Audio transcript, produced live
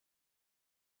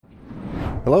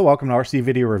Hello, welcome to RC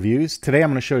Video Reviews. Today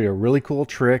I'm going to show you a really cool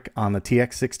trick on the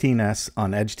TX16S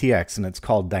on EdgeTX, and it's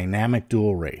called dynamic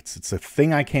dual rates. It's a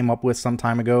thing I came up with some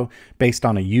time ago based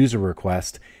on a user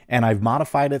request, and I've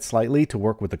modified it slightly to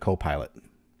work with the Kopilot.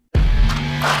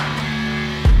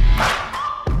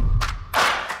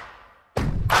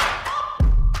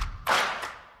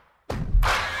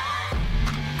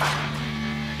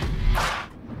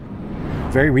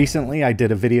 Very recently, I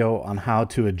did a video on how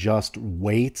to adjust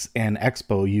weights and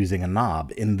expo using a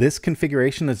knob. In this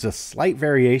configuration, there's a slight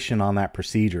variation on that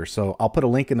procedure. So I'll put a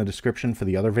link in the description for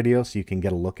the other video so you can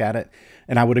get a look at it.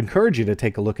 And I would encourage you to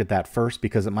take a look at that first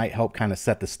because it might help kind of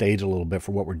set the stage a little bit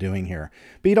for what we're doing here.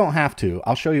 But you don't have to.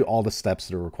 I'll show you all the steps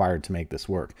that are required to make this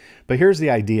work. But here's the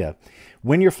idea.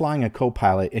 When you're flying a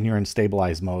Kopilot and you're in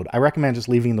stabilized mode, I recommend just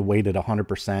leaving the weight at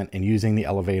 100% and using the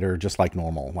elevator just like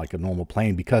normal, like a normal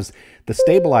plane, because the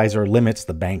stabilizer limits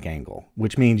the bank angle,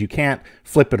 which means you can't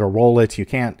flip it or roll it. You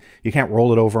can't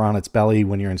roll it over on its belly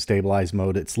when you're in stabilized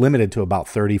mode. It's limited to about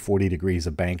 30-40 degrees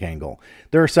of bank angle.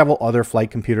 There are several other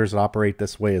flight computers that operate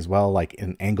this way as well, like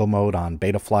in angle mode on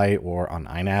Betaflight or on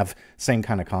iNav. Same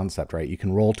kind of concept, right? You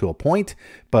can roll to a point,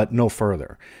 but no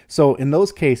further. So in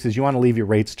those cases, you want to leave your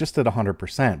rates just at 100%.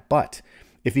 But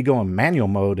if you go in manual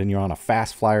mode and you're on a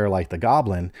fast flyer like the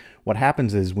Goblin, what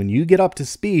happens is when you get up to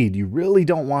speed, you really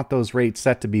don't want those rates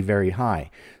set to be very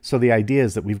high. So the idea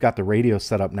is that we've got the radio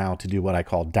set up now to do what I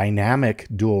call dynamic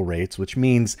dual rates, which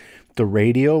means the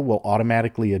radio will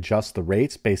automatically adjust the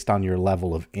rates based on your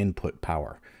level of input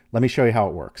power. Let me show you how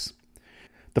it works.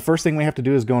 The first thing we have to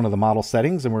do is go into the model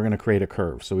settings and we're going to create a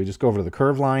curve. So we just go over to the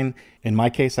curve line. In my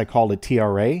case, I called it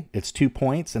TRA. It's 2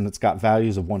 points and it's got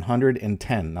values of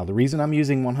 110. Now the reason I'm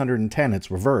using 110,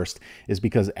 it's reversed, is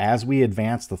because as we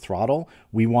advance the throttle,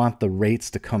 we want the rates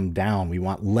to come down. We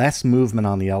want less movement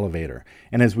on the elevator.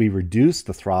 And as we reduce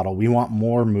the throttle, we want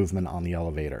more movement on the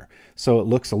elevator. So it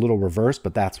looks a little reversed,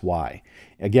 but that's why.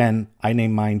 Again, I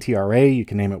named mine TRA. You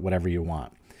can name it whatever you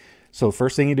want. So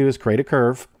first thing you do is create a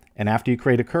curve. And after you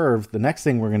create a curve, the next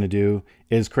thing we're going to do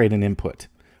is create an input.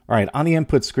 All right, on the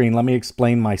input screen, let me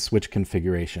explain my switch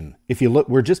configuration. If you look,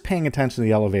 we're just paying attention to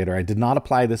the elevator. I did not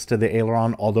apply this to the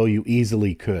aileron, although you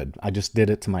easily could. I just did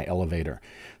it to my elevator.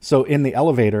 So in the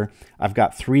elevator, I've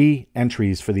got 3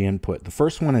 entries for the input. The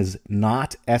first one is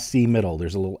not SC middle.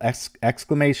 There's a little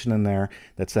exclamation in there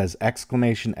that says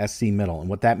exclamation SC middle. And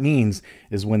what that means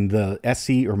is when the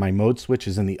SC or my mode switch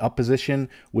is in the up position,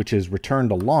 which is return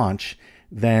to launch,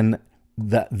 then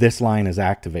this line is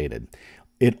activated.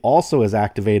 It also is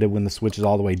activated when the switch is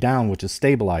all the way down, which is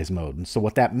stabilized mode. And so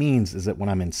what that means is that when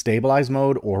I'm in stabilized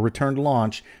mode or return to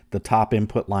launch, the top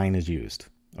input line is used.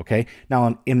 Okay.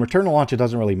 Now in return to launch, it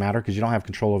doesn't really matter because you don't have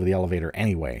control over the elevator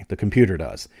anyway. The computer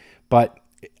does. But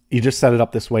you just set it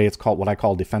up this way. It's called what I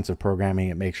call defensive programming.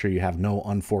 It makes sure you have no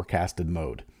unforecasted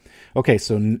mode. Okay.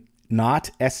 So not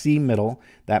SC middle.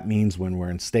 That means when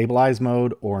we're in stabilized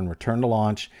mode or in return to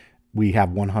launch, we have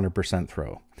 100%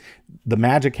 throw. The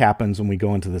magic happens when we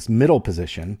go into this middle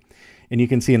position. And you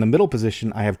can see in the middle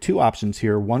position, I have 2 options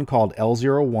here. One called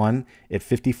L01 at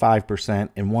 55%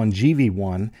 and one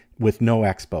GV1 with no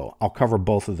expo. I'll cover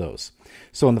both of those.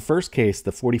 So in the first case,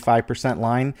 the 45%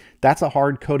 line, that's a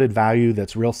hard-coded value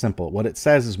that's real simple. What it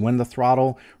says is when the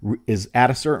throttle is at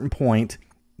a certain point,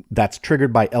 that's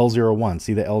triggered by L01.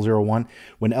 See the L01?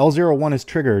 When L01 is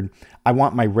triggered, I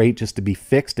want my rate just to be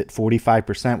fixed at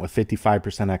 45% with 55%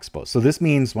 expo. So this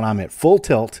means when I'm at full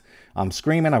tilt, I'm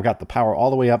screaming, I've got the power all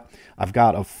the way up, I've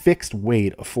got a fixed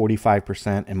weight of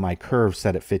 45% and my curve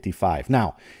set at 55.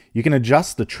 Now, you can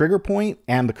adjust the trigger point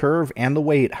and the curve and the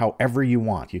weight however you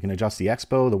want. You can adjust the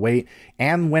expo, the weight,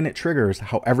 and when it triggers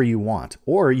however you want.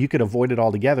 Or you could avoid it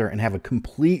altogether and have a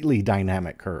completely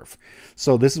dynamic curve.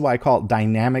 So this is why I call it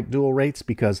dynamic dual rates,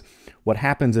 because what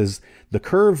happens is the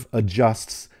curve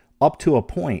adjusts up to a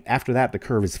point. After that, the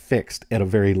curve is fixed at a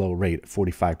very low rate,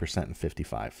 45% and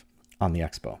 55 on the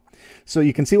expo. So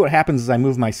you can see what happens as I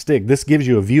move my stick. This gives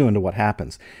you a view into what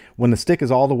happens. When the stick is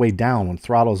all the way down, when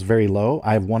throttle is very low,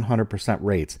 I have 100%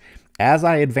 rates. As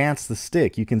I advance the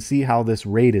stick, you can see how this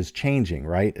rate is changing,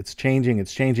 right? It's changing,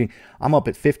 it's changing. I'm up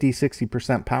at 50,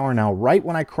 60% power now. Right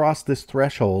when I cross this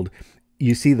threshold,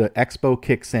 you see the expo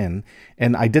kicks in,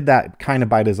 and I did that kind of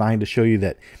by design to show you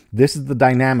that this is the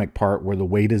dynamic part where the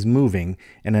weight is moving,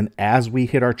 and then as we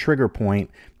hit our trigger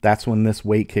point, that's when this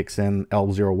weight kicks in.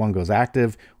 L01 goes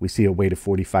active, we see a weight of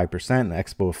 45% and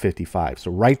expo of 55.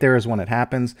 So right there is when it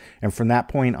happens, and from that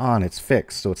point on it's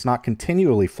fixed, so it's not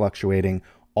continually fluctuating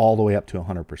all the way up to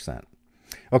 100%.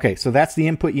 Okay, so that's the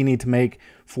input you need to make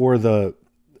for the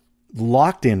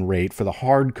locked-in rate for the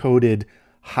hard-coded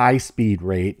high speed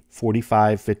rate,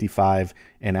 45, 55,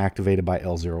 and activated by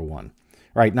L01. All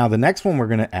right, now the next one we're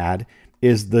going to add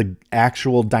is the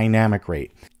actual dynamic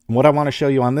rate. And what I want to show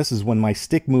you on this is when my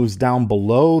stick moves down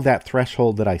below that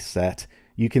threshold that I set,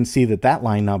 you can see that that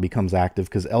line now becomes active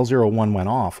because L01 went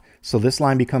off. So this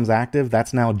line becomes active.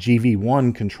 That's now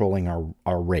GV1 controlling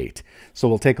our rate. So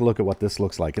we'll take a look at what this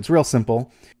looks like. It's real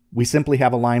simple. We simply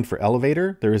have a line for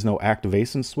elevator. There is no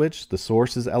activation switch. The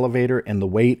source is elevator and the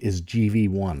weight is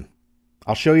GV1.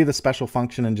 I'll show you the special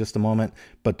function in just a moment,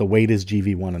 but the weight is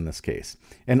GV1 in this case.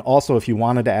 And also, if you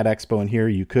wanted to add expo in here,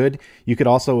 you could. You could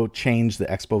also change the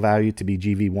expo value to be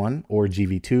GV1 or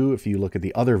GV2. If you look at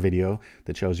the other video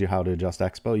that shows you how to adjust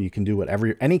expo, you can do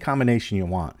whatever, any combination you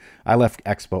want. I left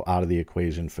expo out of the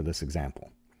equation for this example.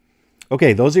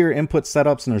 Okay, those are your input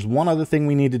setups, and there's one other thing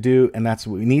we need to do, and that's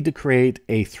we need to create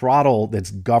a throttle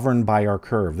that's governed by our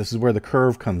curve. This is where the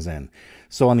curve comes in.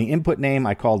 So on the input name,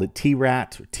 I called it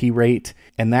TRAT, T-rate,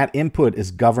 and that input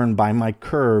is governed by my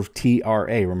curve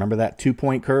TRA. Remember that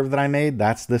 2-point curve that I made?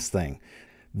 That's this thing.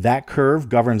 That curve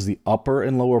governs the upper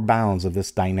and lower bounds of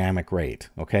this dynamic rate,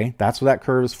 okay? That's what that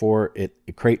curve is for.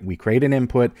 We create an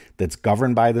input that's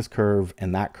governed by this curve,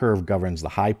 and that curve governs the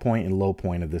high point and low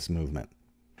point of this movement.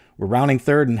 We're rounding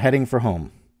third and heading for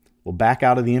home. We'll back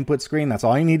out of the input screen. That's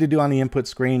all you need to do on the input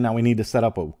screen. Now we need to set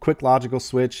up a quick logical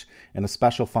switch and a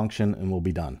special function, and we'll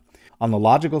be done. On the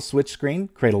logical switch screen,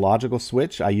 create a logical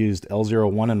switch. I used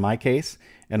L01 in my case,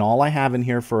 and all I have in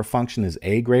here for a function is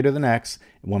a greater than x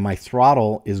when my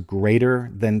throttle is greater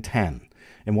than 10.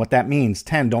 And what that means,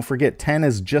 10, don't forget, 10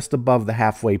 is just above the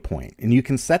halfway point. And you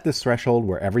can set this threshold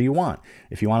wherever you want.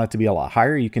 If you want it to be a lot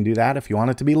higher, you can do that. If you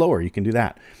want it to be lower, you can do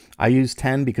that. I use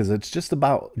 10 because it's just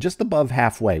above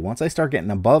halfway. Once I start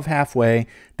getting above halfway,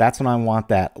 that's when I want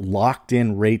that locked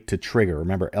in rate to trigger.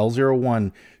 Remember,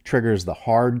 L01 triggers the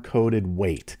hard-coded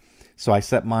weight. So I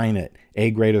set mine at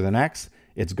a greater than x.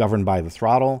 It's governed by the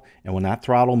throttle, and when that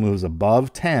throttle moves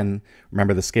above 10,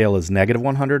 remember the scale is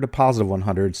 -100 to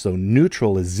 +100, so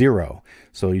neutral is 0.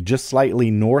 So you're just slightly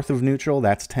north of neutral,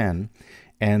 that's 10.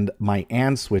 And my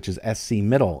AND switch is SC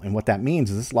middle. And what that means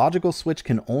is this logical switch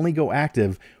can only go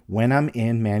active when I'm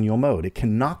in manual mode. It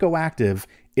cannot go active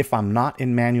if I'm not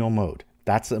in manual mode.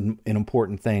 That's an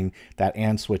important thing. That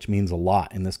AND switch means a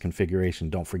lot in this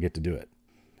configuration. Don't forget to do it.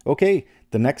 Okay,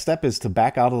 the next step is to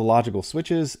back out of the logical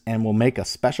switches, and we'll make a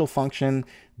special function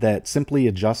that simply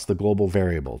adjusts the global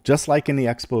variable. Just like in the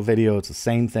expo video, it's the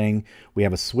same thing. We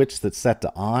have a switch that's set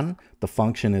to on. The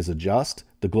function is adjust.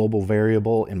 The global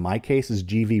variable, in my case, is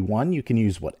GV1. You can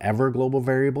use whatever global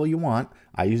variable you want.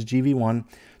 I use GV1.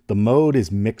 The mode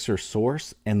is mixer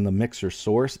source, and the mixer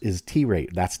source is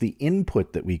T-rate. That's the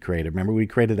input that we created. Remember, we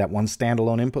created that one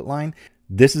standalone input line?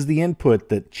 This is the input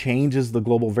that changes the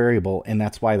global variable, and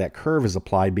that's why that curve is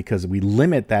applied, because we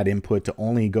limit that input to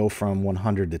only go from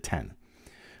 100 to 10.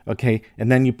 Okay, and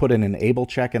then you put an enable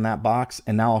check in that box,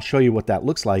 and now I'll show you what that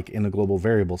looks like in the global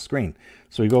variable screen.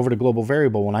 So we go over to global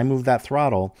variable. When I move that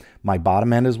throttle, my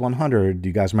bottom end is 100. Do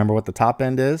you guys remember what the top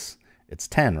end is? It's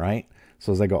 10, right?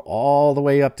 So as I go all the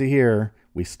way up to here,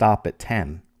 we stop at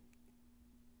 10.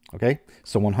 Okay,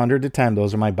 so 100 to 10,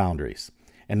 those are my boundaries.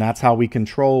 And that's how we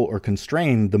control or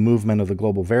constrain the movement of the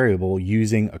global variable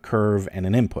using a curve and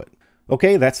an input.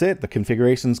 Okay, that's it. The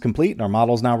configuration is complete and our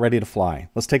model is now ready to fly.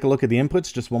 Let's take a look at the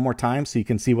inputs just one more time so you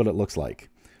can see what it looks like.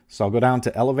 So I'll go down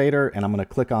to elevator and I'm going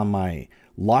to click on my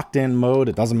locked in mode.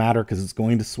 It doesn't matter because it's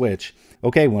going to switch.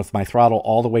 Okay, with my throttle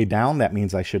all the way down, that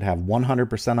means I should have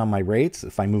 100% on my rates.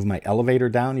 If I move my elevator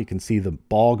down, you can see the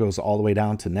ball goes all the way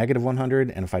down to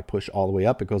 -100. And if I push all the way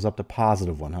up, it goes up to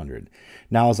 +100.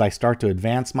 Now, as I start to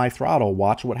advance my throttle,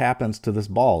 watch what happens to this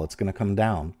ball. It's going to come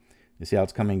down. You see how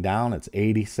it's coming down? It's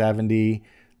 80, 70,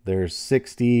 there's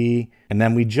 60, and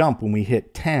then we jump when we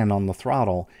hit 10 on the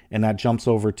throttle, and that jumps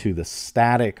over to the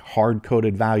static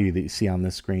hard-coded value that you see on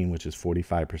this screen, which is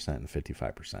 45% and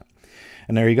 55%.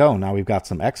 And there you go. Now we've got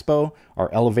some expo.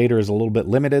 Our elevator is a little bit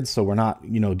limited, so we're not,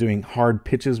 doing hard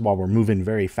pitches while we're moving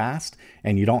very fast,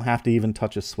 and you don't have to even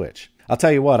touch a switch. I'll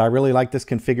tell you what, I really like this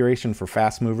configuration for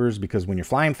fast movers because when you're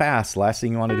flying fast, the last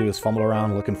thing you want to do is fumble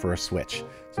around looking for a switch.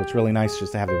 So it's really nice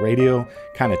just to have the radio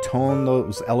kind of tone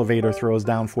those elevator throws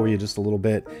down for you just a little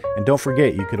bit. And don't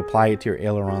forget, you could apply it to your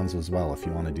ailerons as well if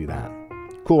you want to do that.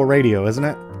 Cool radio, isn't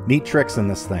it? Neat tricks in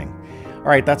this thing. All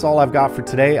right, that's all I've got for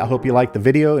today. I hope you liked the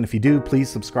video, and if you do, please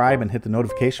subscribe and hit the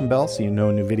notification bell so you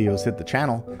know new videos hit the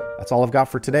channel. That's all I've got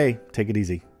for today. Take it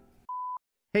easy.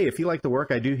 Hey, if you like the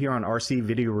work I do here on RC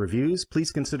Video Reviews,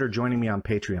 please consider joining me on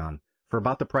Patreon. For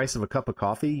about the price of a cup of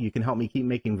coffee, you can help me keep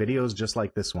making videos just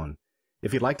like this one.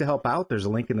 If you'd like to help out, there's a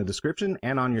link in the description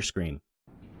and on your screen.